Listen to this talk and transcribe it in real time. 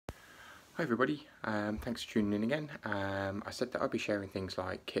Hi everybody, thanks for tuning in again. I said that I'd be sharing things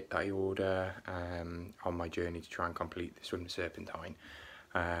like kit that I order on my journey to try and complete the Swim the Serpentine,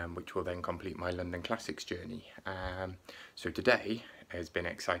 which will then complete my London Classics journey. So today has been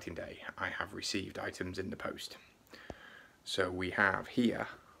an exciting day. I have received items in the post. So we have here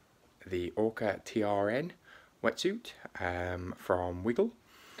the Orca TRN wetsuit from Wiggle,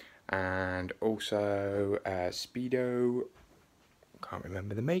 and also Speedo, can't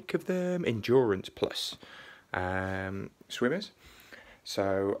remember the make of them, Endurance Plus swimmers.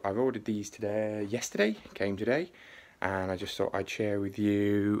 So I've ordered these yesterday, came today, and I just thought I'd share with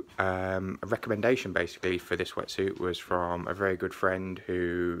you a recommendation basically for this wetsuit was from a very good friend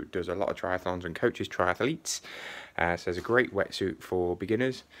who does a lot of triathlons and coaches triathletes. So it's a great wetsuit for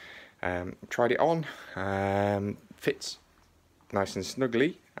beginners. Tried it on, fits nice and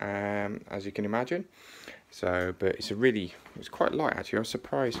snugly, as you can imagine. So, but it's quite light actually. I was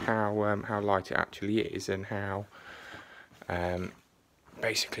surprised how light it actually is, and how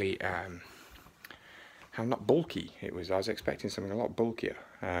basically how not bulky it was. I was expecting something a lot bulkier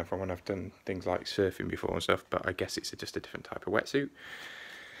from when I've done things like surfing before and stuff, but I guess it's just a different type of wetsuit.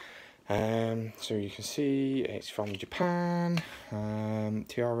 So you can see it's from Japan,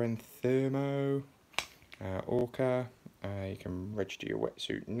 TRN Thermo, Orca. You can register your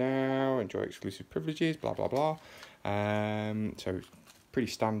wetsuit now, enjoy exclusive privileges, blah blah blah. So pretty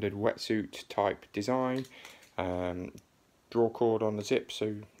standard wetsuit type design. Draw cord on the zip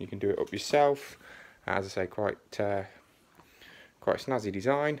so you can do it up yourself. As I say, quite snazzy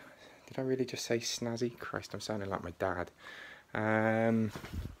design. Did I really just say snazzy? Christ, I'm sounding like my dad.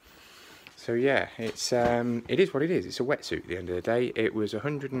 So yeah, it is what it is. It's a wetsuit at the end of the day. It was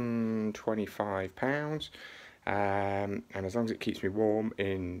 £125. And as long as it keeps me warm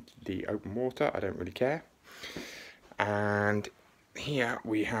in the open water, I don't really care. And here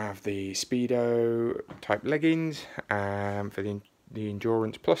we have the Speedo type leggings for the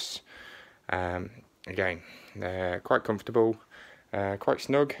Endurance Plus. Again, they're quite comfortable, quite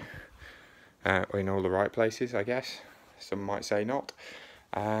snug, in all the right places, I guess. Some might say not.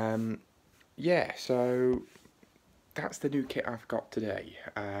 Yeah, so that's the new kit I've got today.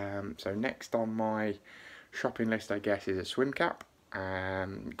 So next on my shopping list, I guess, is a swim cap.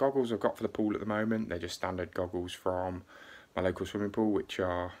 Goggles I've got for the pool at the moment. They're just standard goggles from my local swimming pool, which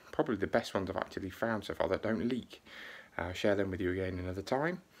are probably the best ones I've actually found so far that don't leak. I'll share them with you again another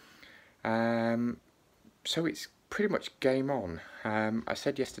time. So it's pretty much game on. I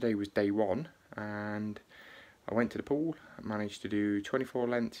said yesterday was day one, and I went to the pool. I managed to do 24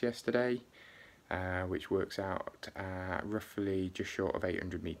 lengths yesterday, which works out roughly just short of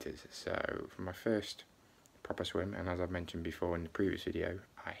 800 meters. So for my first proper swim, and as I've mentioned before in the previous video,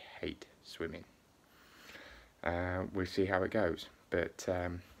 I hate swimming. We'll see how it goes, but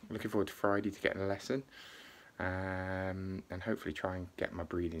looking forward to Friday to getting a lesson, and hopefully try and get my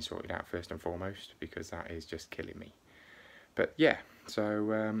breathing sorted out first and foremost, because that is just killing me. But yeah,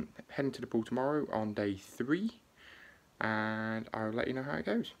 so heading to the pool tomorrow on day 3, and I'll let you know how it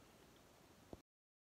goes.